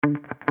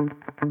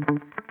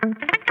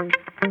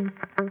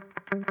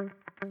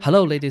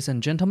Hello, ladies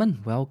and gentlemen.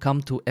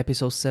 Welcome to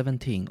episode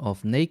 17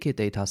 of Naked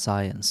Data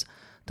Science,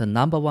 the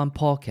number one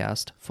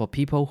podcast for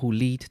people who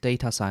lead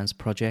data science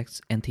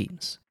projects and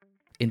teams.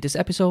 In this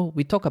episode,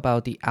 we talk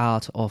about the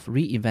art of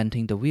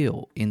reinventing the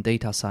wheel in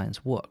data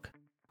science work.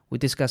 We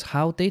discuss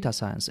how data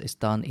science is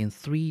done in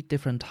 3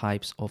 different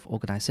types of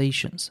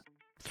organizations,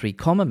 3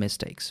 common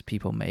mistakes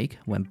people make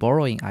when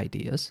borrowing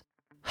ideas,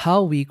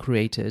 how we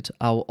created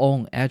our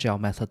own agile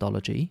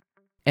methodology,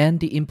 and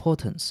the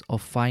importance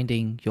of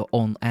finding your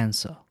own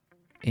answer.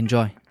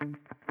 Enjoy.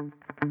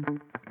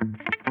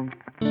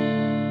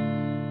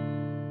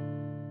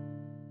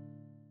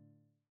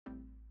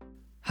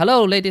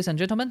 Hello, ladies and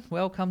gentlemen.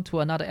 Welcome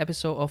to another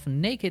episode of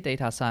Naked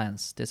Data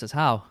Science. This is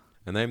Hao.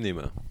 And I'm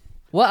Nima.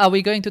 What are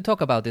we going to talk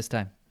about this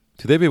time?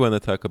 Today we want to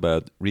talk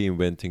about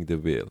reinventing the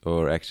wheel,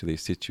 or actually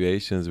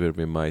situations where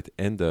we might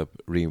end up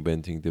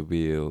reinventing the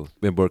wheel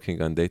when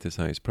working on data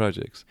science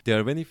projects. There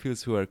are many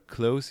fields who are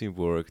close in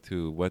work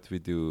to what we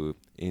do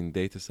in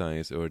data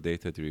science or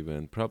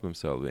data-driven problem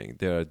solving.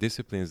 There are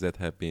disciplines that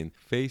have been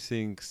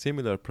facing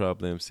similar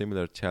problems,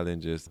 similar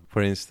challenges.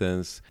 For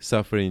instance,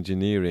 software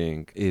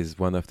engineering is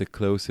one of the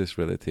closest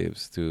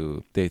relatives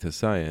to data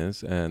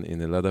science, and in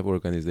a lot of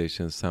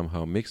organizations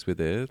somehow mixed with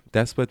it.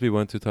 That's what we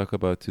want to talk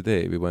about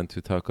today. We want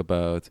to talk about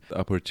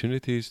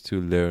opportunities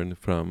to learn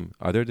from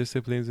other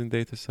disciplines in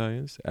data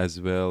science, as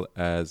well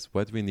as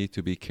what we need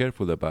to be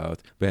careful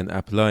about when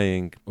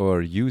applying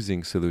or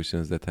using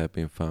solutions that have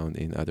been found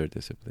in other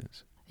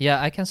disciplines. Yeah,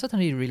 I can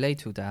certainly relate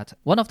to that.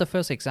 One of the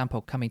first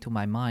examples coming to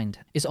my mind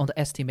is on the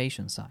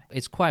estimation side.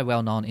 It's quite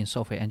well known in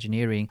software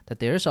engineering that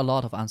there is a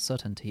lot of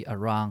uncertainty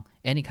around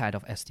any kind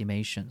of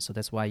estimation. So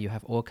that's why you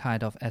have all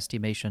kind of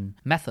estimation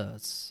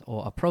methods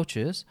or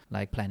approaches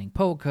like planning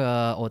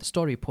poker or the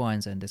story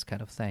points and this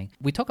kind of thing.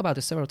 We talked about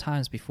this several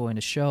times before in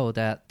the show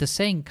that the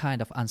same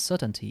kind of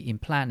uncertainty in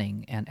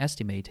planning and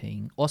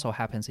estimating also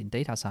happens in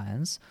data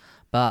science,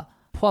 but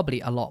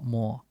probably a lot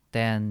more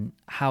than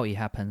how it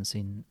happens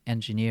in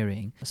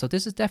engineering. So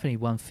this is definitely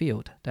one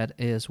field that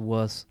is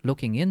worth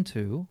looking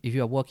into if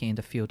you are working in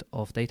the field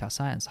of data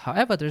science.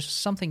 However, there's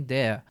something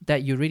there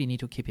that you really need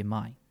to keep in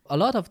mind. A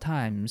lot of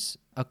times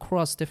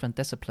across different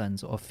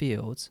disciplines or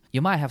fields,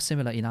 you might have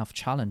similar enough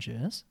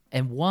challenges.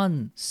 And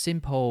one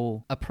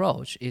simple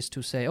approach is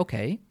to say,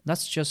 okay,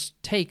 let's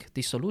just take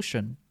the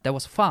solution that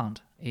was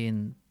found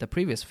in the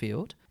previous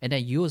field and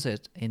then use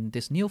it in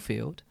this new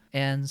field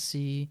and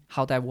see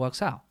how that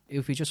works out.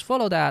 If we just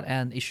follow that,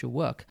 and it should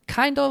work.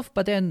 Kind of,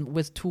 but then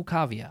with 2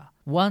 caveats.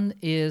 One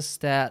is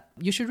that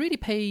you should really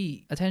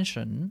pay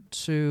attention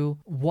to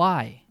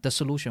why the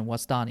solution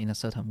was done in a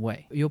certain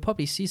way. You'll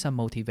probably see some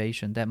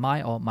motivation that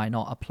might or might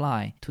not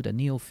apply to the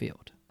new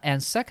field.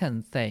 And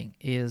second thing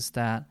is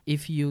that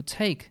if you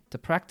take the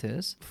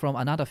practice from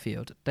another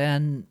field,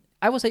 then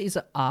I would say it's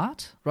an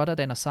art rather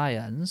than a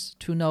science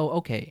to know,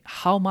 okay,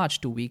 how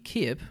much do we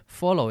keep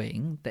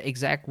following the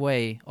exact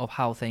way of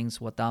how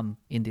things were done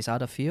in this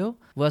other field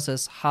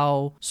versus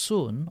how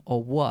soon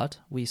or what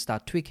we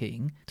start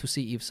tweaking to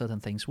see if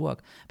certain things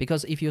work.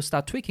 Because if you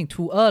start tweaking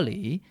too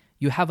early,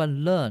 you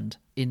haven't learned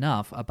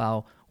enough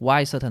about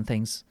why certain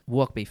things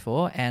work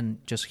before, and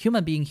just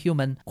human being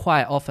human,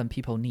 quite often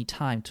people need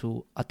time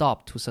to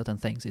adopt to certain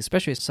things,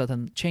 especially if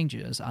certain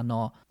changes are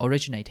not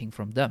originating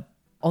from them.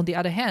 On the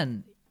other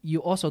hand, you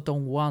also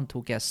don't want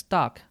to get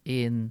stuck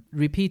in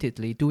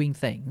repeatedly doing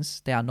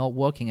things that are not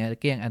working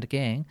again and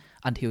again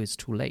until it's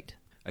too late.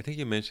 I think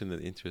you mentioned an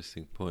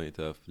interesting point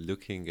of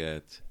looking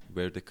at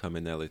where the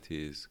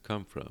commonalities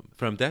come from.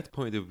 From that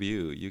point of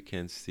view, you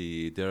can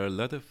see there are a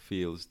lot of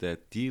fields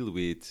that deal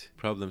with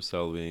problem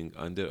solving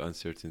under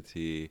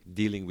uncertainty,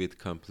 dealing with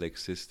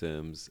complex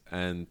systems,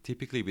 and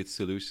typically with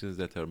solutions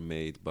that are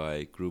made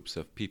by groups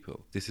of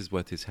people. This is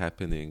what is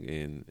happening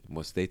in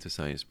most data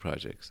science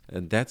projects.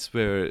 And that's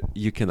where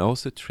you can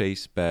also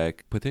trace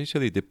back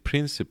potentially the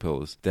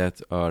principles that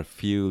are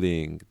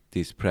fueling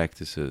these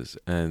practices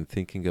and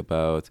thinking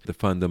about the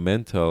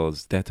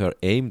fundamentals that are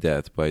aimed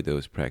at by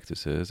those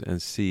practices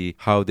and see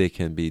how they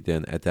can be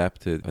then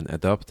adapted and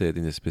adopted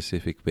in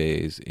specific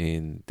ways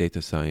in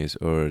data science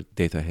or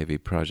data-heavy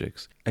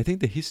projects. I think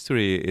the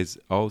history is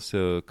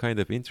also kind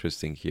of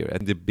interesting here.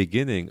 At the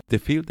beginning, the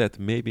field that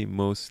maybe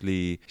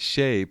mostly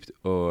shaped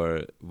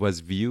or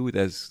was viewed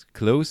as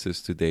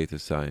closest to data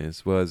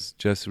science was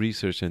just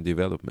research and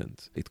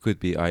development. It could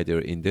be either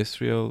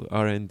industrial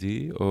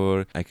R&D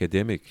or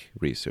academic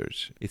research.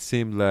 It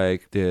seemed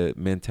like the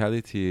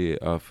mentality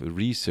of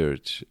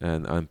research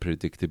and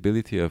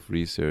unpredictability of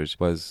research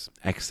was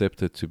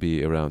accepted to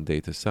be around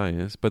data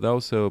science, but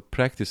also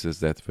practices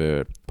that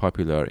were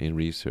popular in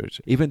research.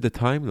 Even the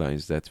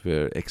timelines that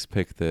were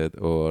expected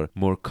or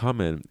more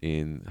common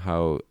in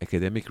how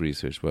academic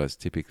research was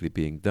typically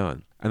being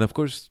done. And of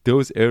course,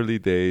 those early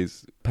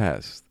days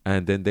passed,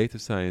 and then data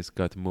science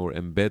got more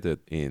embedded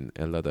in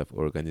a lot of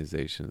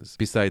organizations.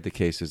 Beside the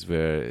cases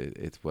where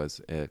it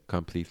was a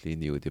completely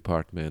new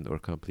department or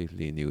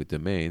completely new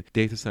domain,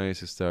 data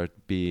science started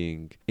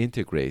being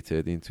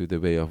integrated into the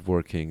way of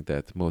working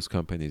that most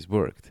companies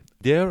worked.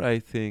 There, I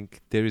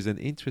think there is an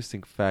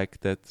interesting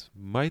fact that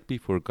might be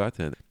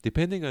forgotten.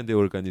 Depending on the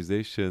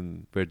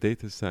organization where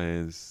data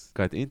science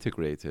got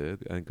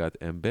integrated and got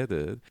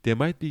embedded, there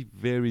might be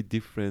very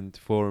different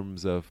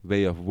forms of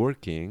way of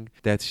working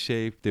that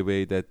shape the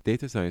way that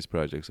data science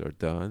projects are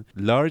done,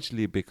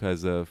 largely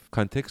because of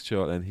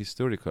contextual and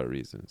historical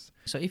reasons.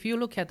 So if you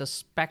look at the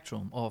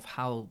spectrum of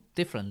how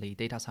differently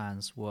data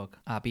science work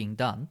are being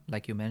done,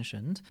 like you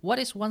mentioned, what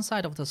is one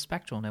side of the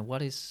spectrum and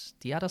what is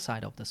the other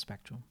side of the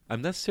spectrum?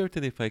 I'm not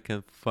certain if I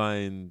can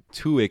find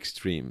two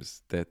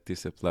extremes that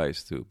this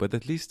applies to, but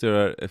at least there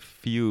are a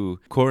few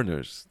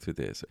corners to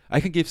this. I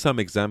can give some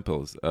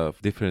examples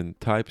of different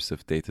types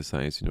of data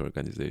science in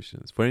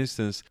organizations. For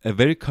instance, a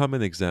very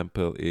common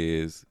example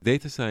is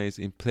data science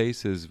in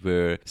places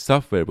where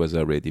software was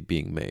already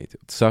being made.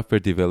 Software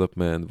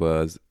development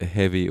was a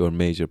heavy or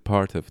major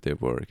part of their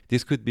work.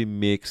 This could be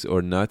mixed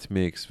or not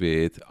mixed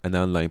with an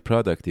online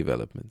product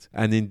development.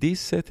 And in these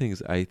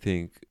settings, I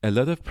think a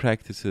lot of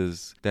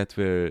practices that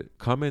were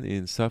common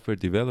in software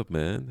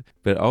development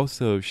were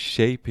also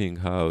shaping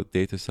how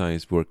data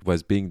science work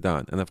was being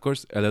done. And of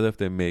course, a lot of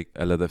them make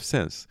a lot of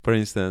sense. For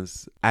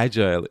instance,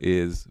 Agile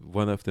is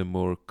one of the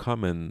more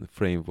common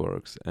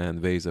frameworks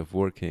and ways of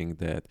working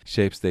that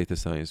shapes data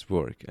science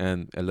work.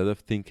 And a lot of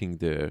thinking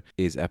there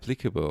is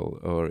applicable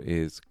or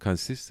is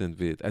consistent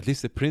with, at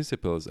least the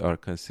principles are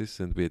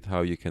consistent with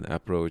how you can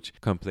approach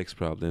complex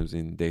problems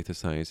in data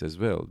science as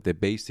well. The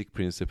basic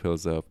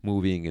principles of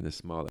moving in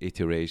small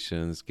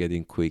iterations,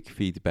 getting quick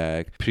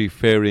feedback,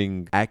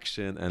 preferring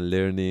action and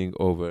learning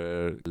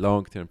over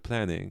long-term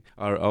planning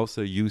are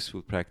also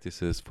useful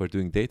practices for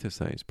doing data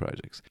science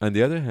projects. On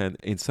the other hand,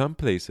 in some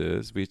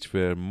places which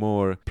were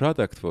more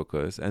product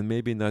focused and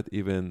maybe not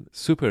even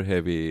super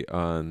heavy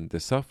on the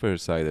software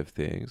side of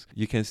things,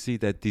 you can see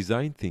that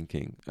design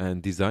thinking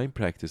and design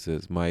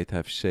practices might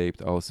have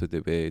shaped also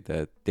the way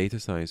that data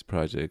science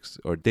projects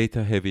or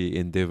data heavy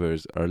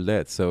endeavors are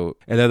led. So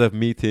a lot of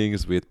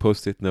meetings with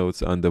post-it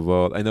notes on the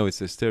wall. I know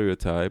it's a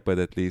stereotype, but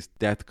at least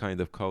that kind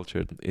of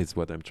culture is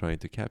what I'm trying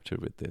to capture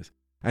with this.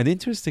 And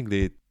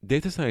interestingly,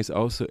 data science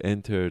also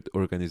entered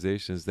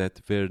organizations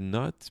that were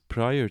not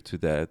prior to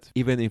that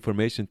even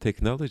information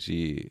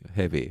technology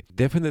heavy.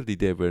 Definitely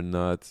they were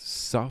not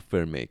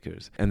software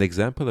makers. An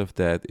example of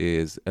that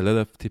is a lot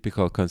of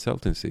typical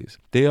consultancies.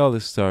 They all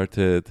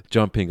started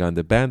jumping on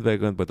the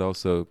bandwagon, but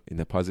also in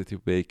a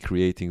positive way,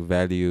 creating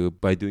value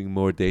by doing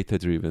more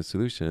data-driven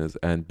solutions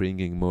and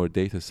bringing more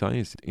data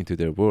science into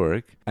their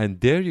work.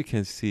 And there you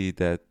can see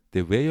that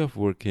the way of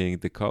working,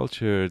 the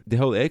culture, the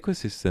whole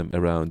ecosystem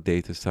around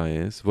data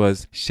science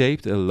was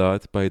shaped a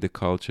lot by the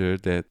culture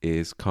that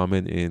is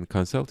common in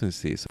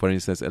consultancies. For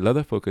instance, a lot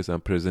of focus on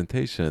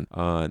presentation,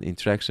 on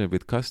interaction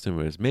with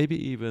customers, maybe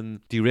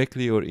even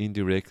directly or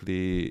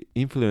indirectly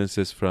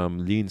influences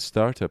from lean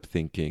startup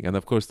thinking. And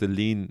of course, the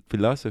lean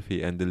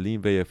philosophy and the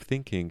lean way of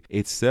thinking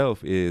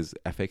itself is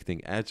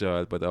affecting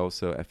agile, but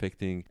also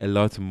affecting a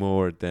lot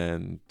more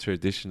than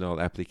traditional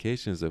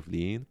applications of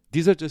lean.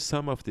 These are just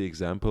some of the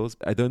examples.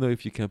 I don't know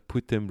if you can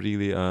put them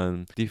really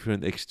on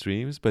different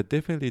extremes, but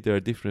definitely there are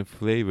different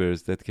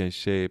flavors that can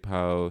shape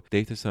how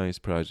data science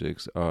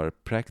projects are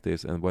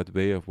practiced and what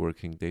way of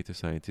working data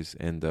scientists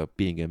end up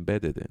being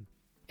embedded in.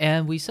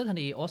 And we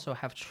certainly also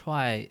have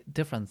tried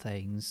different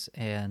things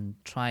and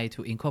try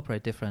to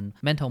incorporate different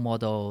mental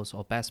models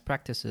or best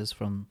practices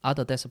from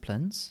other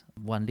disciplines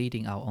when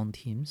leading our own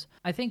teams.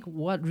 I think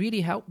what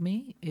really helped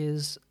me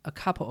is a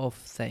couple of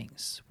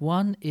things.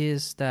 One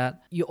is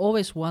that you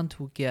always want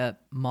to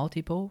get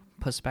multiple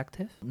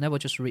perspective, never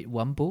just read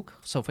one book.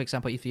 So for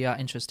example, if you are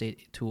interested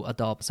to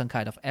adopt some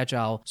kind of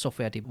agile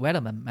software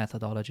development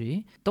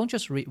methodology, don't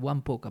just read one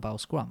book about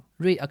Scrum.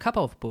 Read a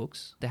couple of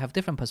books that have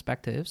different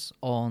perspectives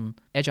on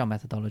agile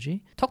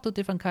methodology. Talk to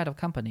different kind of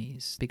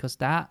companies because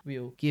that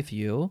will give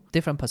you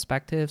different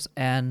perspectives.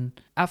 And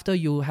after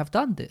you have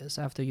done this,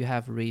 after you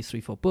have read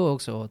 3-4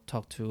 books or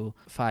talk to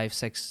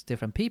 5-6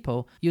 different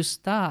people, you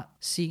start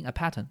seeing a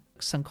pattern,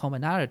 some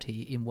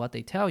commonality in what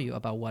they tell you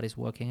about what is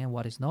working and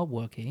what is not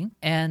working.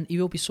 And it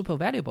will be super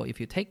valuable if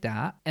you take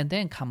that and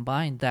then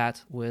combine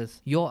that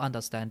with your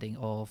understanding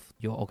of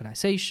your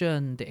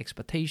organization, the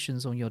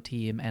expectations on your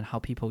team, and how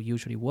people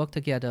usually work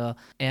together,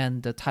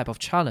 and the type of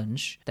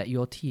challenge that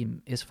your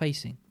team is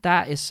facing.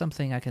 That is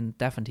something I can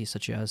definitely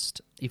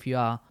suggest. If you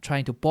are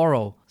trying to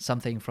borrow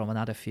something from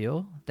another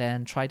field,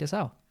 then try this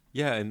out.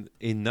 Yeah, and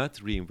in not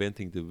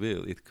reinventing the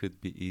wheel, it could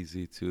be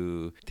easy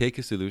to take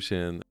a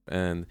solution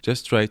and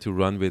just try to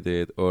run with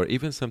it, or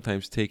even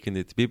sometimes taking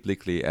it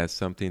biblically as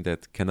something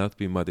that cannot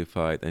be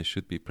modified and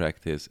should be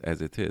practiced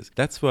as it is.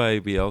 That's why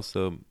we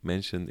also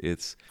mentioned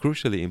it's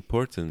crucially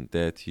important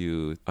that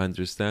you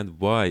understand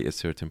why a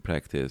certain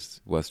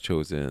practice was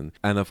chosen.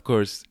 And of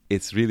course,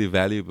 it's really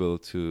valuable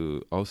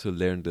to also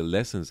learn the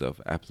lessons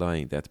of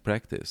applying that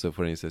practice. So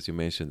for instance, you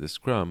mentioned the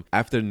Scrum.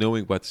 After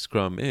knowing what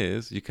Scrum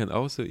is, you can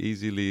also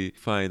easily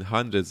find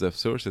hundreds of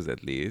sources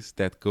at least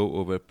that go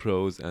over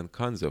pros and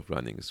cons of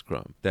running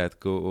Scrum, that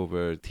go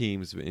over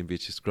teams in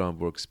which Scrum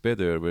works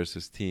better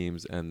versus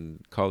teams and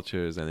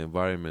cultures and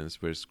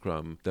environments where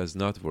Scrum does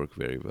not work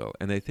very well.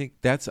 And I think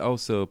that's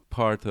also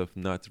part of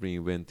not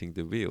reinventing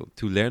the wheel,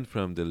 to learn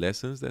from the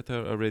lessons that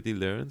are already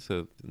learned,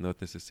 so not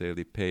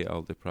necessarily pay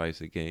all the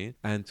price again,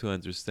 and to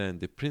understand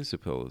the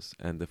principles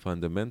and the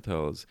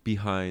fundamentals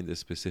behind a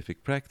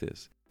specific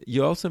practice.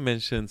 You also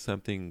mentioned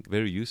something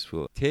very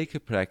useful. Take a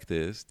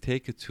practice,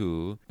 take a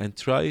tool, and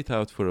try it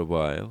out for a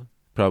while,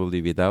 probably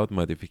without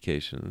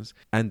modifications,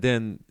 and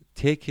then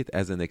take it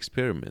as an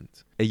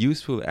experiment. A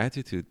useful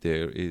attitude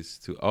there is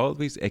to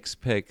always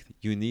expect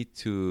you need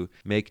to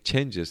make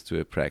changes to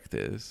a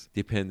practice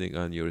depending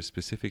on your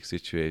specific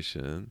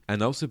situation,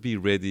 and also be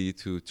ready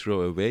to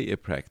throw away a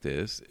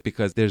practice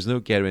because there's no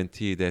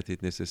guarantee that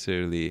it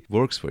necessarily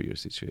works for your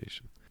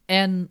situation.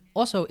 And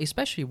also,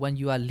 especially when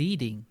you are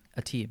leading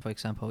a team, for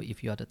example,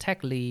 if you are the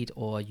tech lead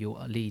or you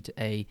lead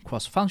a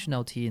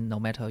cross-functional team, no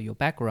matter your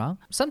background,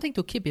 something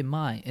to keep in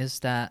mind is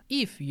that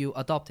if you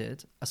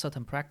adopted a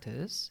certain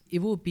practice, it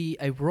would be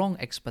a wrong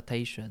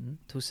expectation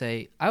to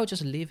say, I will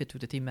just leave it to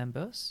the team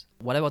members.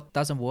 Whatever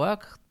doesn't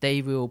work,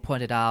 they will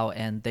point it out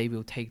and they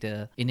will take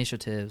the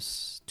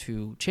initiatives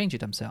to change it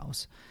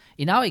themselves.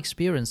 In our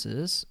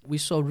experiences, we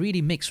saw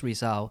really mixed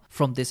results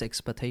from this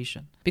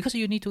expectation, because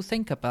you need to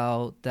think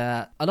about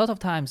that a lot of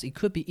times it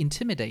could be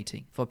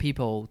intimidating for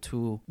people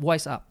to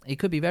voice up. It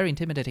could be very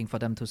intimidating for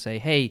them to say,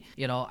 hey,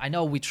 I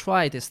know we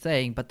tried this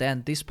thing, but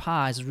then this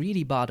part is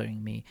really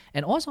bothering me.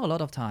 And also a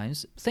lot of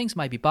times things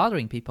might be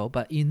bothering people,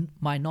 but it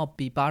might not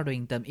be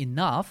bothering them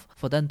enough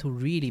for them to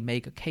really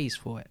make a case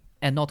for it.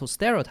 And not to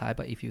stereotype,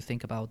 but if you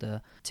think about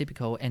the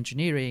typical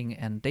engineering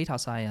and data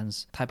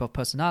science type of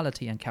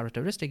personality and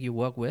characteristic you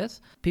work with,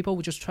 people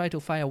will just try to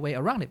find a way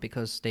around it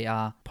because they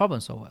are problem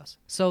solvers.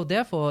 So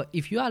therefore,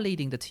 if you are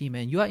leading the team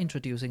and you are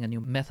introducing a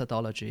new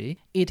methodology,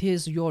 it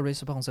is your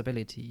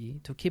responsibility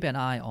to keep an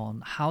eye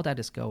on how that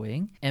is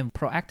going and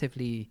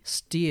proactively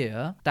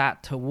steer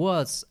that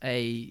towards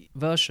a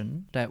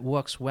version that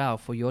works well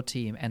for your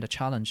team and the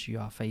challenge you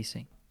are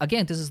facing.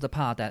 Again, this is the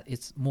part that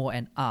it's more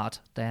an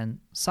art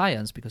than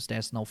science, because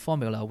there's no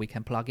formula we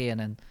can plug in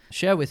and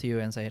share with you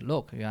and say,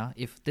 look,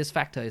 if this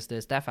factor is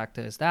this, that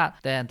factor is that,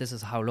 then this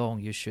is how long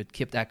you should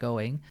keep that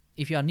going.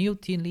 If you're a new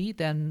team lead,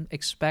 then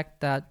expect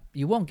that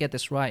you won't get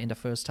this right in the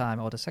first time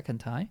or the second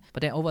time,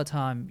 but then over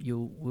time,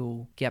 you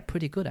will get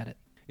pretty good at it.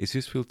 It's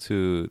useful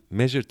to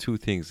measure two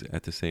things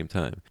at the same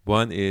time.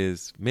 One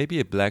is maybe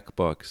a black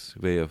box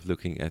way of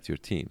looking at your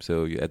team.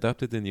 So you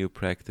adopted a new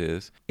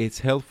practice. It's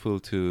helpful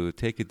to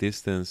take a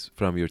distance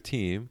from your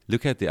team,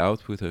 look at the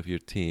output of your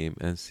team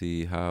and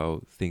see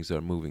how things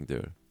are moving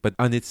there. But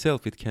on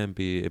itself, it can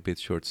be a bit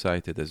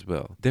short-sighted as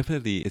well.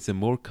 Definitely, it's a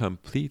more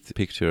complete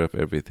picture of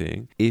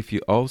everything if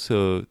you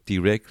also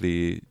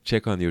directly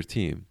check on your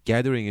team,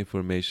 gathering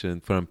information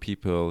from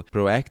people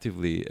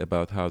proactively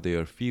about how they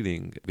are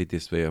feeling with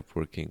this way of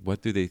working.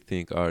 What do they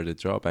think are the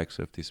drawbacks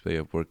of this way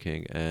of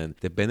working and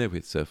the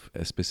benefits of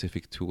a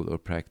specific tool or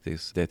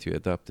practice that you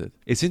adopted?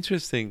 It's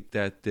interesting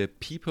that the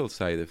people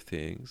side of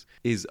things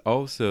is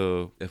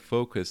also a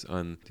focus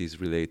on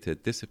these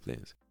related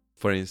disciplines.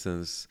 For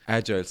instance,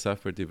 agile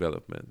software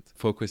development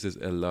focuses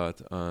a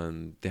lot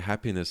on the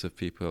happiness of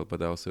people,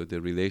 but also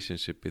the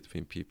relationship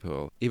between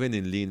people. Even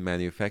in lean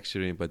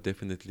manufacturing, but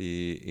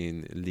definitely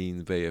in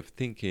lean way of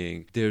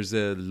thinking, there's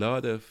a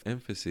lot of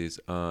emphasis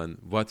on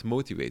what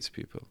motivates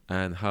people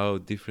and how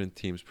different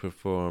teams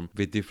perform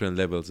with different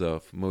levels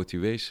of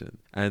motivation.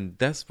 And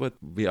that's what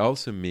we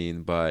also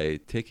mean by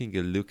taking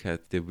a look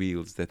at the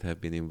wheels that have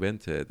been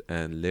invented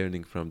and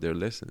learning from their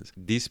lessons.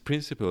 These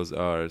principles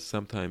are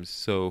sometimes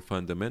so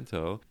fundamental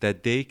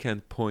that they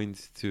can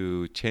point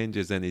to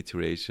changes and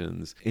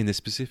iterations in the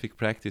specific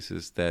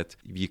practices that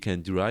you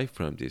can derive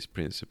from these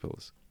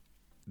principles.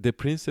 The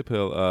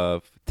principle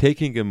of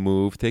taking a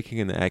move, taking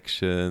an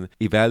action,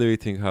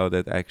 evaluating how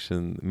that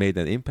action made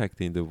an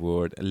impact in the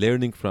world,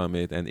 learning from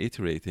it and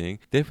iterating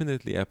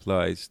definitely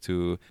applies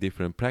to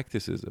different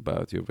practices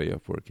about your way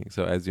of working.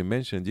 So as you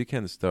mentioned, you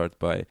can start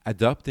by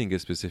adopting a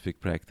specific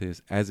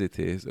practice as it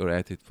is or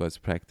as it was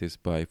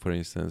practiced by, for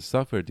instance,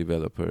 software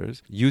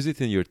developers. Use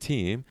it in your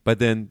team, but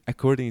then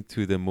according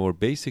to the more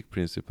basic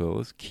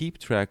principles, keep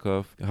track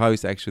of how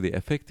it's actually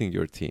affecting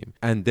your team.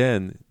 And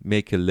then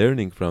make a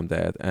learning from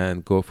that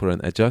and go for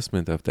an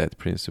adjustment of that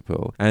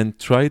principle and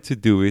try to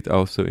do it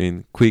also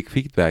in quick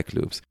feedback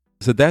loops.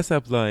 So that's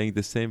applying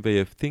the same way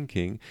of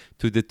thinking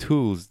to the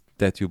tools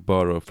that you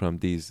borrow from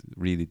these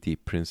really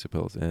deep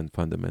principles and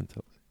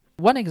fundamentals.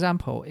 One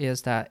example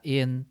is that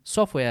in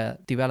software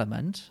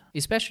development,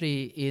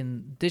 especially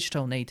in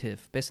digital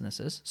native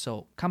businesses,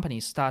 so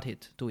companies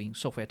started doing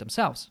software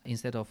themselves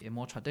instead of a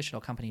more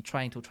traditional company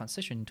trying to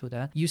transition into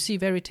that, you see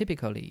very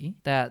typically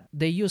that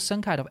they use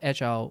some kind of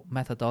agile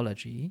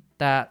methodology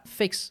that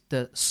fix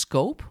the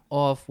scope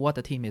of what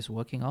the team is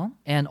working on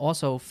and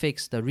also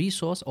fix the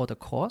resource or the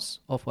cost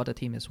of what the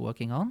team is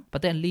working on,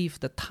 but then leave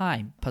the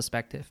time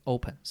perspective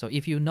open. So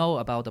if you know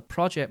about the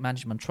project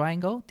management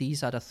triangle,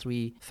 these are the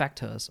three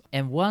factors.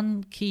 And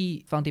one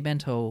key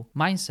fundamental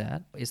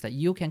mindset is that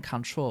you can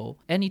control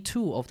any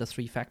two of the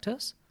three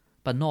factors,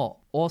 but not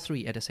all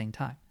three at the same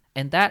time.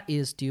 And that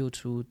is due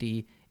to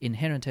the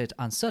inherent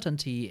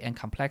uncertainty and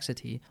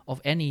complexity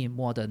of any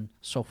modern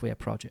software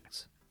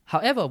projects.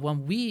 However,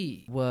 when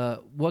we were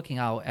working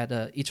out at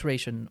the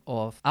iteration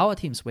of our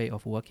team's way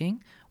of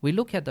working, we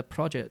look at the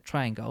project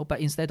triangle,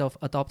 but instead of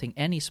adopting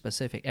any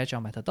specific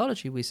agile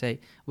methodology, we say,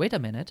 wait a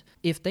minute,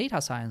 if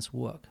data science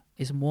work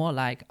is more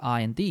like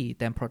R&D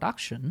than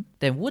production,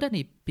 then wouldn't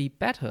it be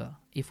better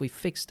if we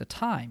fix the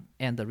time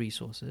and the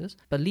resources,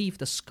 but leave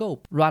the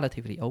scope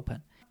relatively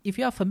open? If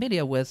you are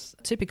familiar with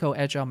typical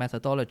agile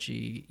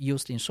methodology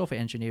used in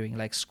software engineering,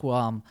 like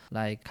Scrum,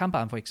 like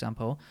Kanban, for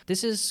example,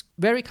 this is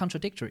very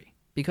contradictory.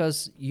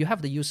 Because you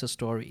have the user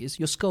stories,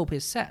 your scope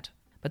is set.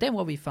 But then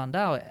what we found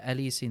out, at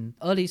least in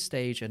early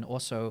stage and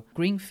also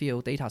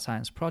greenfield data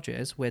science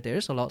projects where there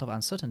is a lot of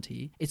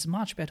uncertainty, it's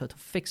much better to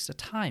fix the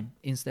time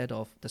instead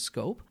of the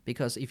scope.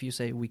 Because if you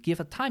say we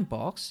give a time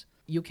box,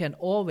 you can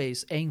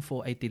always aim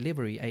for a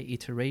delivery, a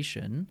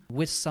iteration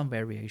with some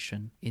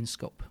variation in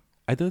scope.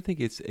 I don't think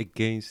it's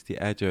against the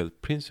agile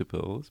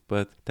principles,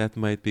 but that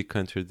might be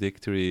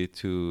contradictory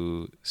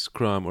to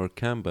Scrum or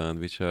Kanban,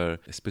 which are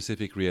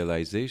specific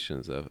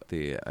realizations of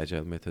the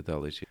agile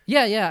methodology.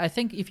 Yeah. I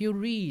think if you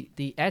read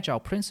the agile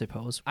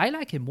principles, I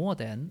like it more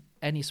than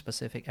any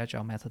specific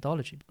agile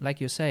methodology. Like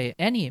you say,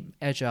 any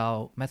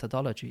agile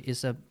methodology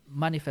is a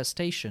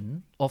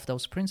manifestation of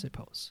those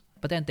principles,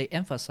 but then they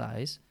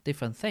emphasize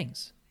different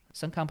things.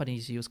 Some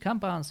companies use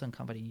Kanban, some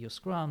companies use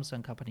Scrum,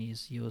 some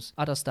companies use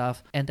other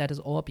stuff. And that is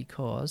all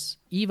because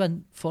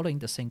even following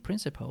the same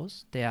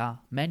principles, there are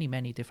many,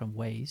 many different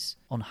ways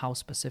on how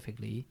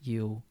specifically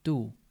you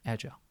do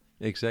Agile.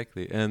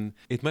 Exactly. And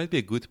it might be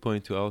a good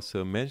point to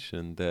also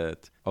mention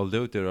that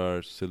although there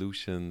are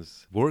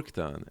solutions worked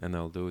on and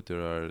although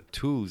there are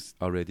tools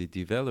already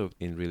developed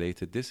in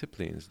related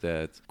disciplines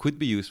that could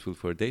be useful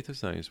for data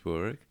science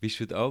work, we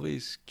should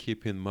always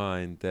keep in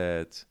mind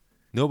that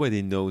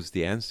nobody knows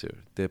the answer.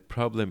 The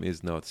problem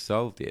is not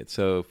solved yet.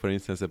 So, for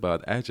instance,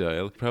 about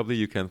Agile, probably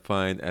you can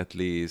find at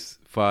least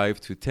 5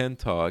 to 10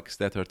 talks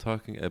that are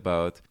talking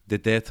about the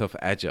death of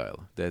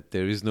Agile, that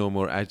there is no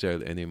more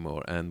Agile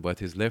anymore, and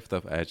what is left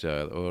of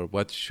Agile, or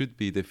what should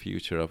be the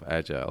future of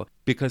Agile.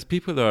 Because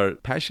people are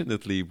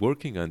passionately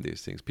working on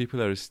these things.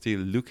 People are still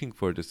looking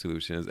for the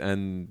solutions,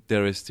 and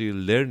there are still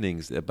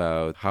learnings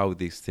about how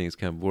these things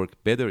can work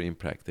better in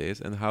practice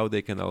and how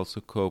they can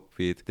also cope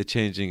with the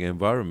changing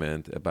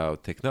environment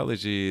about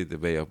technology, the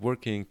way of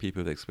working,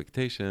 people's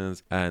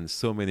expectations, and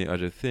so many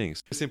other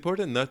things. It's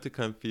important not to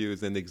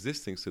confuse an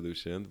existing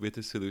solution with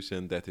a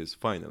solution that is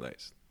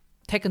finalized.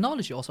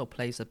 Technology also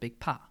plays a big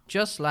part.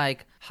 Just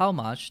like how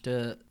much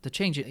the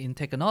change in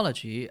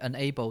technology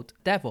enabled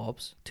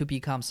DevOps to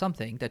become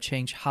something that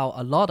changed how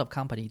a lot of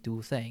companies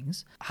do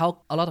things,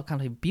 how a lot of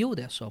companies build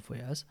their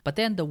softwares, but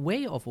then the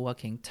way of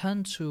working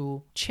tend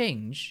to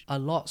change a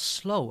lot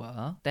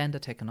slower than the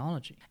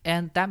technology.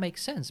 And that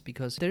makes sense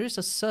because there is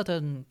a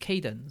certain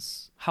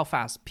cadence how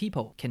fast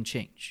people can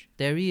change.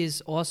 There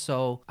is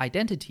also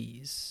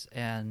identities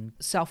and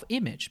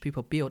self-image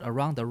people build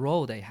around the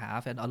role they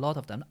have, and a lot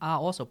of them are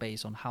also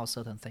based on how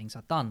certain things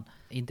are done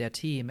in their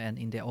team and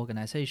in their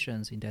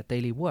organizations, in their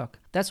daily work.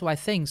 That's why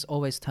things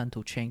always tend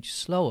to change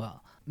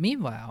slower.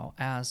 Meanwhile,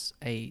 as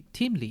a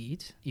team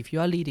lead, if you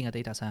are leading a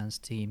data science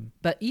team,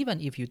 but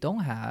even if you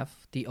don't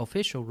have the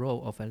official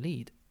role of a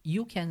lead,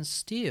 you can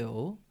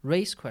still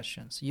raise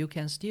questions, you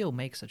can still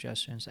make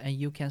suggestions, and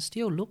you can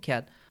still look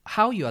at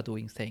how you are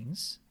doing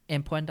things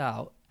and point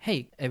out,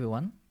 hey,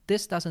 everyone,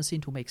 this doesn't seem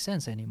to make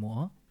sense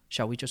anymore.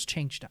 Shall we just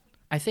change that?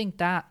 I think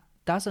that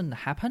doesn't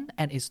happen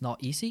and it's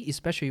not easy,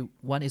 especially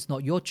when it's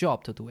not your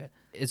job to do it.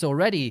 It's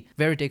already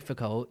very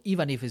difficult,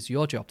 even if it's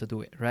your job to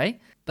do it,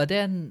 right? But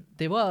then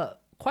there were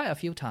quite a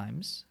few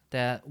times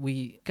that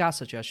we got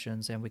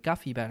suggestions and we got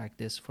feedback like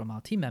this from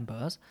our team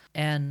members,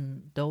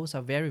 and those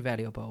are very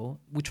valuable.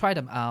 We try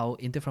them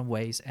out in different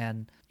ways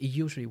and it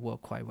usually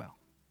works quite well.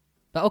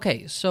 But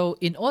okay, so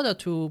in order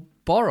to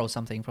borrow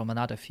something from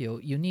another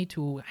field, you need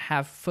to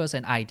have first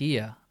an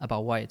idea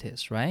about what it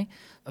is, right?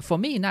 For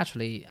me,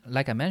 naturally,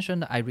 like I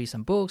mentioned, I read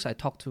some books, I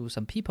talk to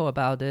some people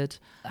about it.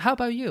 How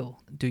about you?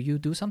 Do you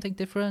do something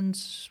different?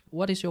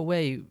 What is your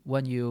way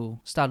when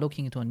you start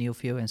looking into a new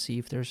field and see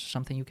if there's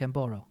something you can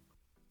borrow?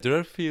 There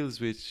are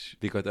fields which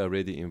we got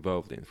already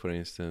involved in. For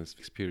instance,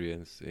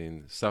 experience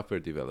in software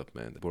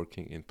development,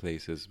 working in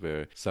places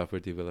where software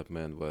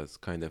development was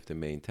kind of the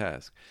main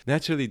task.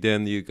 Naturally,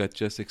 then you got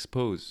just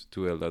exposed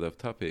to a lot of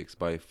topics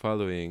by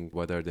following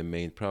what are the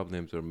main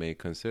problems or main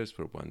concerns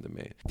for one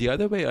domain. The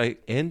other way I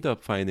end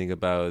up finding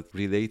about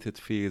related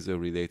fields or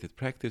related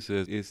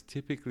practices is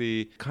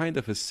typically kind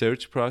of a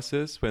search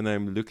process when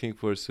I'm looking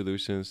for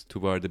solutions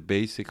toward the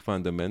basic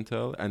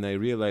fundamental, and I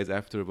realize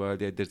after a while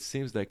that it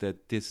seems like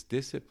that this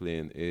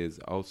discipline is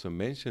also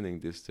mentioning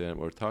this term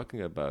or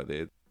talking about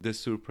it. The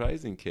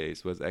surprising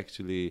case was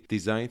actually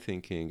design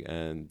thinking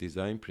and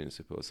design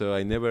principles. So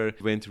I never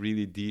went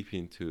really deep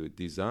into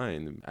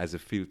design as a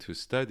field to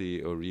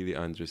study or really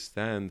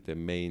understand the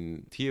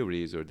main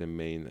theories or the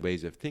main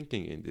ways of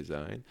thinking in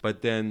design.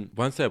 But then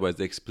once I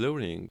was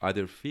exploring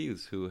other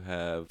fields who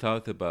have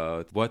thought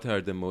about what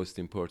are the most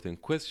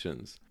important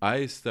questions,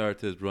 I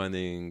started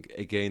running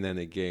again and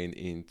again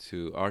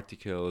into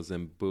articles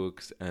and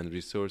books and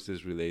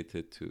resources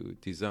related to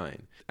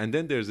design. And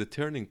then there's a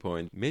turning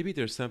point. Maybe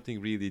there's something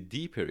really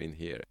deeper in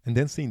here. And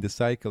then seeing the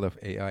cycle of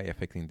AI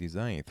affecting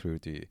design through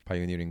the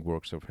pioneering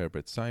works of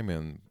Herbert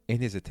Simon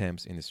in his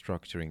attempts in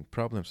structuring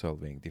problem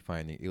solving,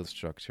 defining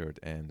ill-structured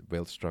and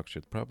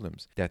well-structured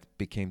problems that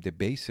became the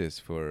basis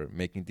for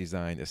making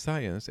design a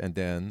science, and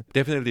then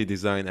definitely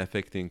design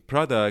affecting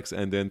products,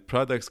 and then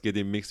products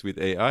getting mixed with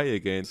AI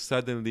again.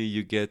 Suddenly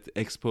you get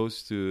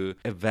exposed to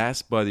a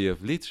vast body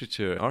of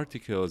literature,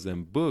 articles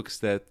and books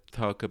that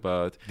talk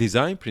about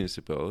design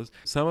principles.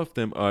 Some of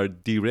them are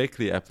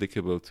directly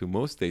applicable to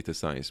most data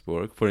science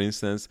work. For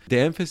instance, the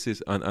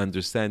emphasis on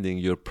understanding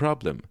your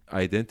problem,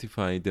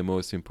 identifying the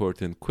most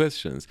important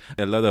questions,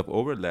 a lot of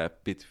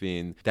overlap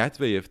between that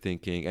way of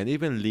thinking and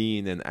even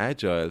lean and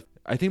agile.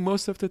 I think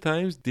most of the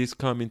times these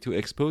come into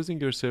exposing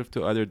yourself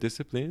to other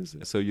disciplines.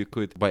 So you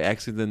could by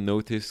accident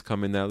notice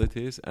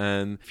commonalities.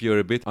 And if you're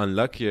a bit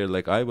unluckier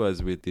like I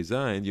was with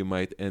design, you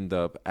might end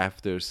up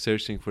after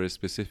searching for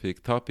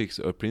specific topics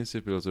or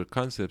principles or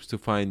concepts to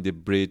find the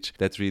bridge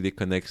that really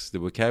connects the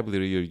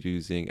vocabulary you're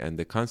using and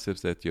the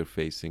concepts that you're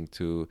facing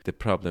to the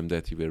problem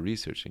that you were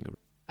researching.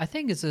 I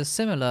think it's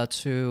similar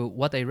to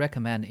what they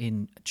recommend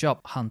in job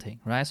hunting,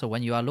 right? So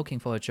when you are looking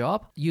for a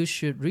job, you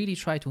should really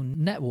try to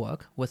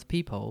network with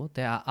people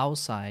that are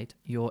outside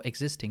your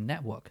existing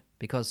network,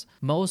 because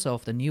most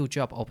of the new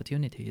job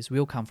opportunities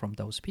will come from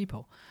those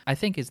people. I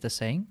think it's the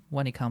same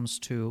when it comes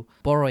to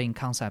borrowing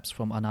concepts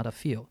from another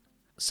field.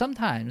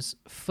 Sometimes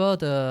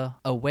further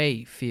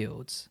away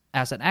fields,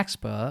 as an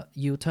expert,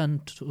 you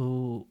tend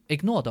to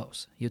ignore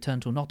those. You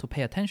tend to not to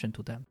pay attention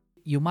to them.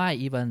 You might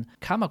even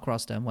come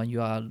across them when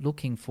you are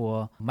looking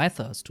for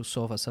methods to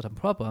solve a certain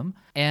problem,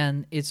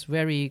 and it's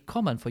very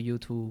common for you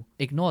to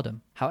ignore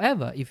them.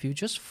 However, if you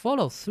just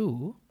follow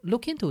through,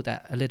 look into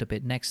that a little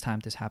bit next time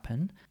this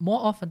happens, more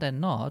often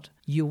than not,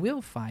 you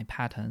will find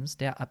patterns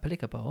that are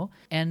applicable,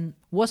 and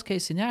worst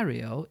case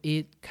scenario,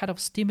 it kind of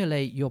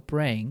stimulates your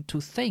brain to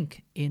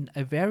think in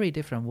a very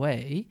different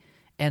way.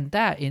 And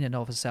that in and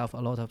of itself, a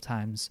lot of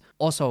times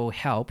also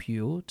help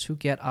you to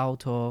get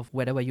out of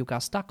whatever you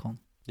got stuck on.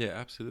 Yeah,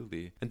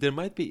 absolutely. And there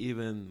might be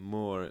even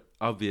more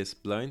obvious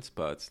blind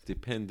spots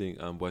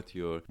depending on what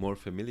you're more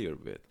familiar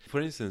with.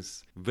 For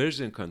instance,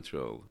 version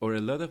control or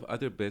a lot of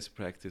other best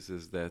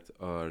practices that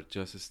are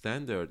just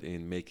standard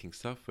in making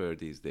software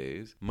these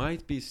days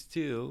might be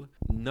still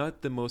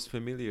not the most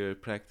familiar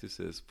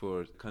practices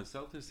for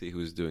consultancy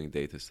who's doing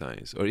data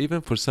science, or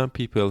even for some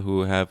people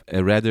who have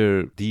a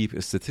rather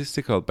deep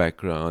statistical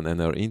background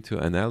and are into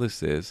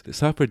analysis. The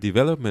software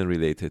development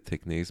related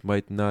techniques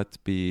might not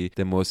be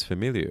the most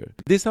familiar.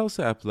 This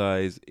also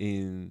applies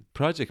in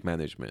project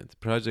management,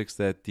 projects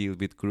that deal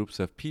with groups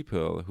of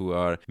people who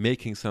are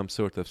making some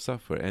sort of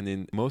software. And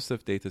in most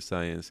of data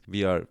science,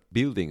 we are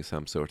building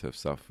some sort of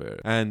software.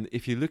 And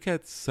if you look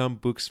at some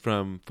books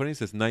from, for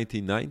instance,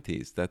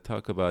 1990s that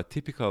talk about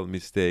typical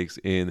mistakes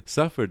in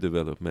software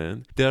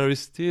development, there are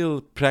still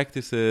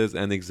practices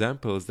and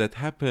examples that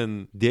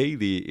happen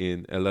daily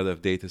in a lot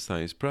of data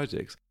science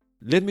projects.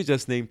 Let me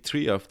just name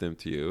 3 of them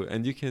to you,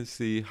 and you can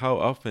see how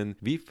often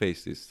we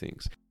face these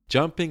things.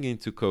 Jumping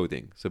into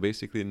coding. So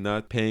basically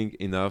not paying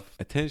enough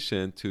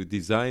attention to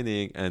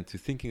designing and to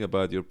thinking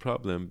about your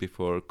problem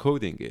before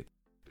coding it.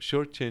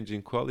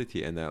 Shortchanging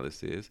quality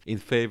analysis in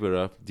favor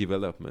of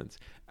development.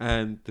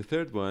 And the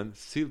third one,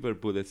 silver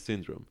bullet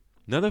syndrome.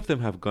 None of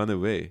them have gone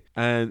away.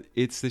 And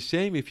it's a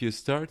shame if you're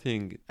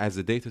starting as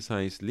a data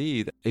science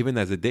lead, even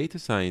as a data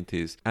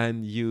scientist,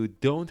 and you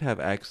don't have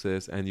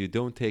access and you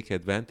don't take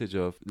advantage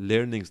of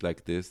learnings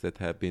like this that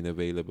have been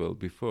available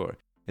before.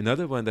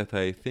 Another one that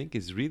I think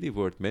is really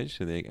worth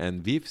mentioning,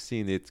 and we've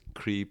seen it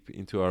creep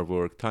into our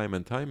work time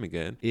and time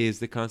again, is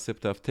the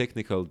concept of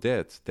technical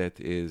debt that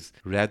is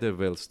rather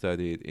well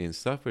studied in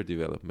software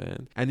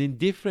development. And in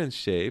different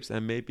shapes,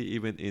 and maybe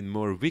even in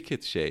more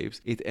wicked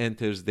shapes, it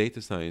enters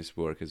data science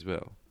work as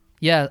well.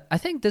 Yeah, I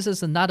think this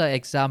is another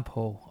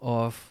example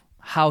of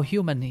how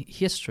human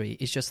history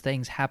is just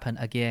things happen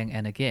again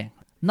and again.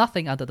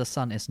 Nothing under the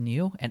sun is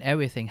new, and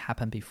everything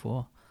happened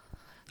before.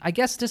 I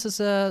guess this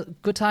is a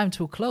good time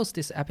to close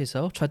this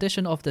episode,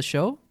 tradition of the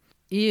show.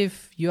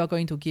 If you are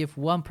going to give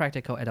one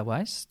practical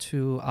advice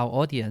to our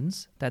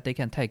audience that they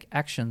can take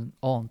action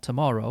on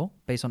tomorrow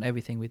based on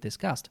everything we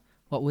discussed,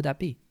 what would that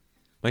be?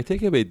 My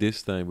takeaway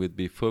this time would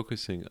be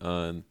focusing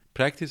on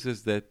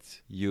practices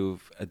that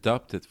you've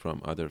adopted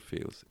from other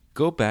fields.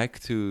 Go back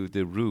to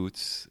the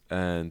roots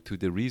and to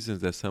the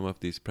reasons that some of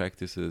these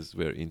practices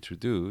were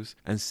introduced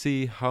and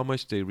see how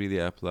much they really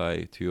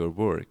apply to your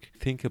work.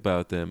 Think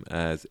about them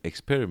as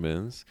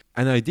experiments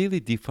and ideally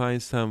define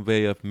some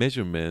way of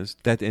measurements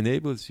that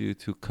enables you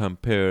to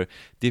compare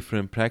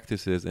different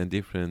practices and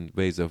different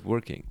ways of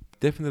working.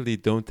 Definitely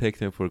don't take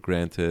them for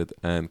granted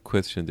and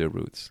question their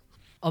roots.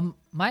 On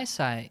my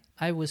side,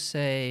 I would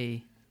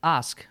say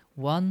ask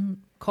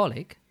one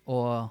colleague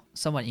or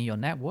someone in your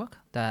network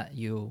that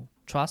you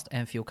trust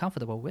and feel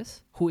comfortable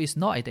with, who is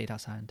not a data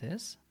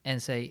scientist, and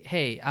say,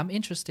 hey, I'm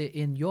interested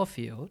in your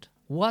field.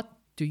 What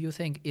do you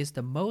think is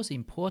the most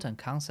important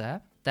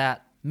concept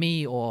that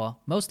me or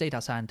most data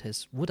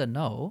scientists wouldn't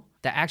know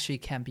that actually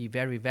can be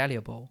very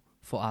valuable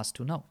for us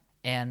to know?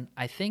 And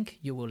I think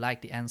you will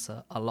like the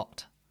answer a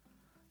lot.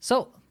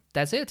 So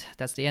that's it.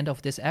 That's the end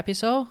of this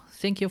episode.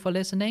 Thank you for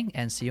listening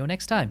and see you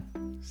next time.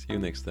 See you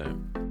next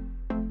time.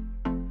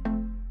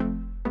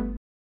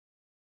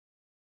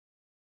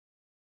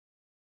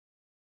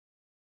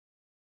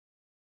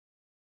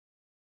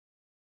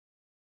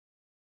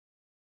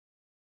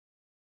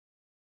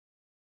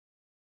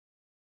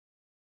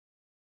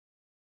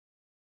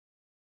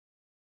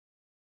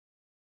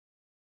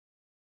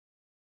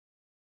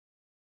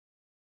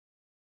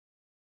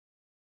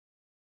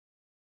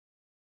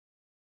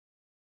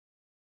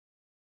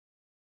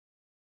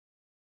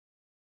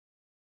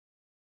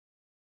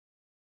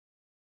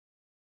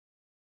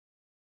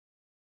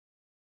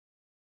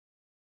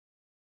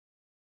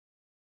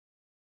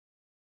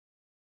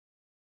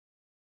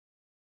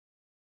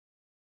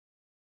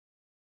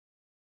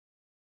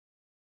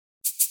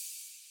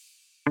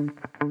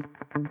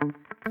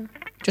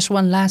 Just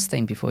one last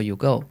thing before you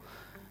go.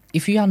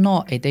 If you are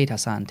not a data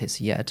scientist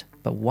yet,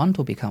 but want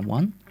to become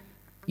one,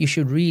 you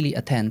should really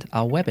attend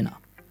our webinar.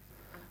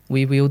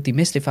 We will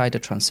demystify the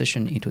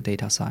transition into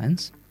data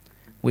science.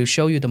 We'll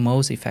show you the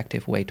most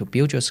effective way to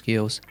build your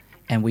skills,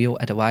 and we'll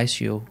advise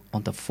you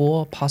on the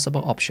 4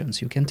 possible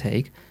options you can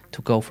take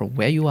to go from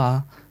where you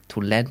are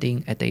to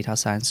landing a data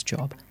science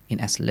job in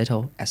as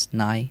little as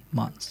 9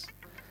 months.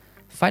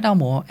 Find out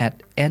more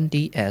at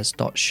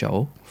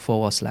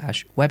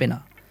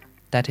nds.show/webinar.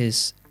 That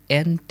is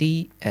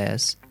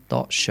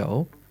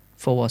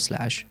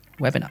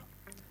nds.show/webinar.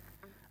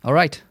 All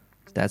right,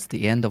 that's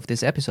the end of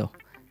this episode.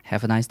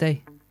 Have a nice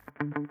day.